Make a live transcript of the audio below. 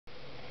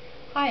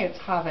Hi, it's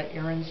Chava,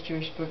 Aaron's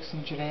Jewish Books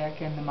in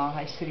Judaica in the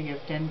Mahi city of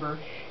Denver,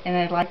 and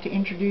I'd like to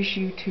introduce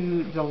you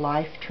to The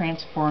Life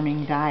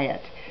Transforming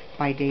Diet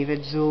by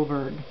David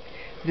Zulberg.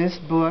 This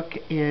book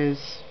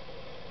is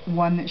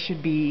one that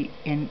should be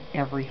in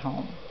every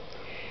home.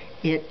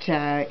 It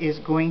is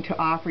going to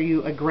offer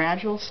you a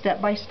gradual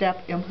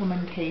step-by-step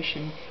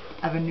implementation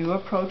of a new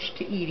approach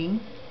to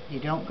eating. You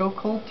don't go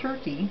cold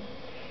turkey.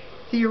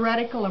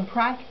 Theoretical and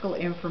practical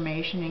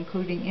information,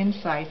 including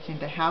insights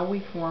into how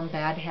we form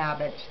bad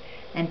habits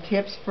and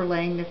tips for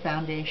laying the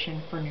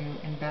foundation for new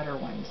and better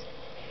ones.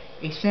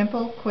 A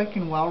simple, quick,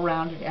 and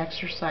well-rounded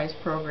exercise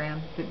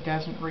program that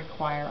doesn't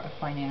require a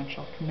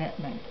financial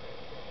commitment.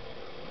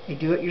 A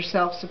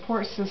do-it-yourself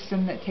support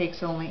system that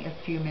takes only a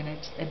few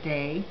minutes a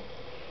day.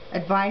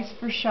 Advice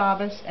for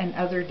Shabbos and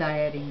other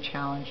dieting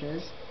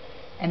challenges.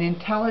 An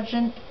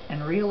intelligent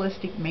and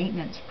realistic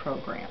maintenance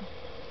program.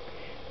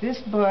 This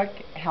book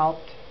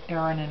helped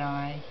Aaron and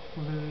I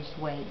lose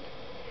weight.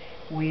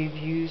 We've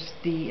used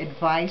the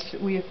advice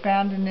that we have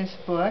found in this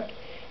book,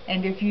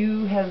 and if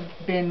you have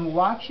been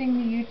watching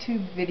the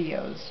YouTube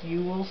videos,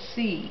 you will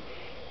see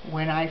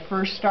when I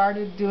first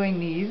started doing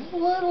these, a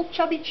little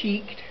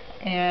chubby-cheeked,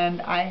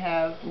 and I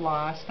have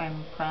lost,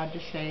 I'm proud to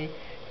say,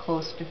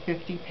 close to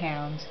 50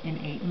 pounds in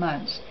 8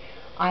 months.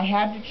 I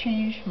had to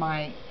change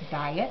my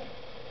diet,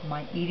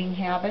 my eating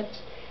habits,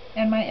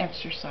 and my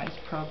exercise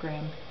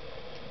program.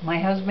 My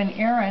husband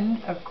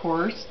Aaron, of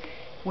course,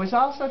 was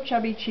also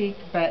chubby-cheeked,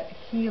 but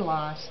he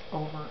lost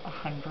over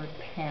 100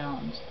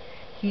 pounds.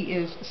 He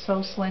is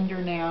so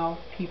slender now,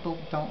 people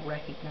don't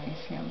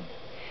recognize him.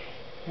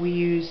 We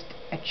used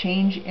a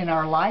change in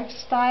our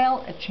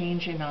lifestyle, a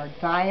change in our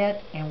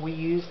diet, and we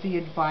used the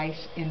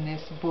advice in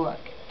this book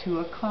to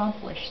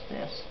accomplish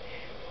this.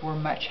 We're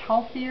much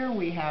healthier.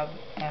 We have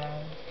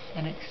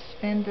an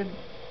extended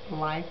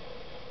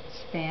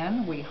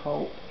lifespan, we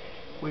hope.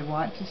 We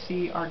want to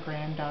see our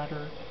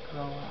granddaughter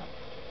grow up.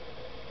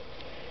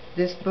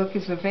 This book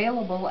is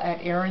available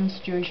at Aaron's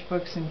Jewish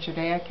Books in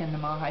Judaica in the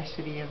Mahi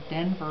city of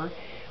Denver,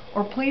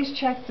 or please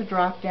check the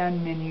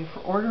drop-down menu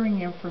for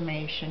ordering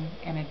information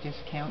and a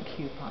discount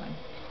coupon.